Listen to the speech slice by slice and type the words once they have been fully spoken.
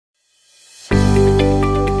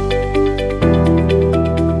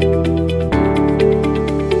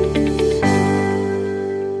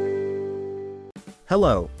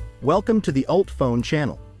Hello, welcome to the UltFone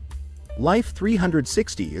channel.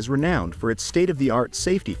 Life360 is renowned for its state-of-the-art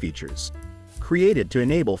safety features. Created to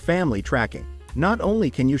enable family tracking, not only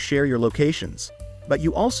can you share your locations, but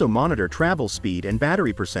you also monitor travel speed and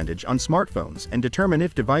battery percentage on smartphones and determine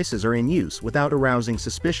if devices are in use without arousing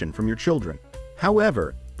suspicion from your children.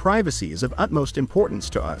 However, privacy is of utmost importance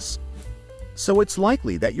to us. So it's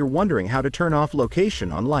likely that you're wondering how to turn off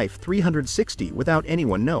location on Life360 without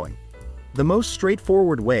anyone knowing. The most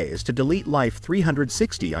straightforward way is to delete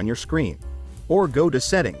Life360 on your screen, or go to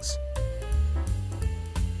Settings.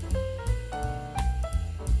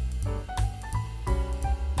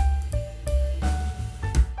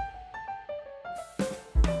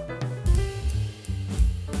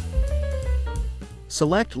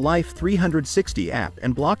 Select Life360 app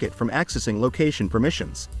and block it from accessing location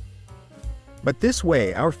permissions. But this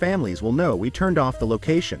way our families will know we turned off the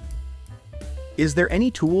location. Is there any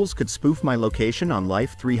tools could spoof my location on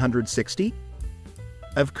Life360?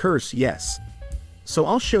 Of course yes. So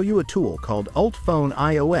I'll show you a tool called UltFone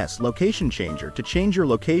iOS Location Changer to change your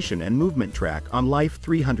location and movement track on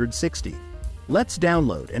Life360. Let's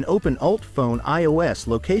download and open UltFone iOS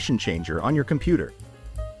Location Changer on your computer.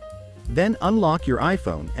 Then unlock your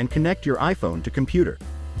iPhone and connect your iPhone to computer.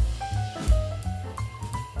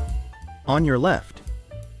 On your left,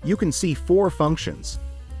 you can see 4 functions.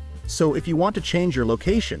 So if you want to change your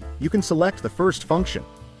location, you can select the first function.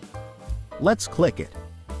 Let's click it.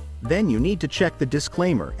 Then you need to check the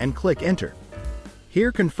disclaimer and click Enter.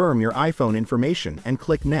 Here confirm your iPhone information and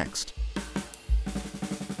click Next.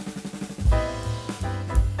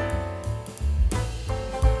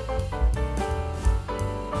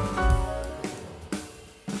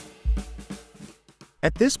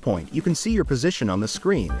 At this point, you can see your position on the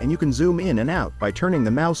screen and you can zoom in and out by turning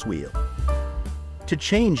the mouse wheel. To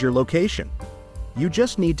change your location, you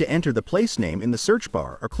just need to enter the place name in the search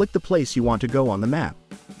bar or click the place you want to go on the map.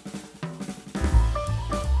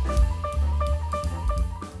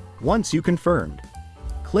 Once you confirmed,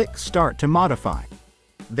 click Start to modify.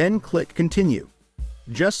 Then click Continue.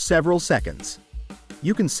 Just several seconds.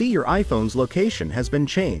 You can see your iPhone's location has been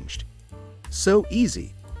changed. So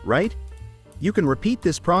easy, right? You can repeat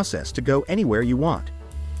this process to go anywhere you want.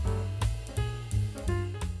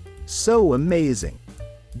 So amazing!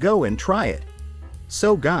 Go and try it!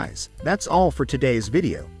 So guys, that's all for today's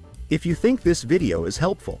video. If you think this video is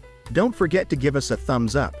helpful, don't forget to give us a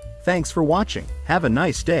thumbs up. Thanks for watching. Have a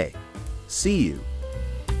nice day. See you.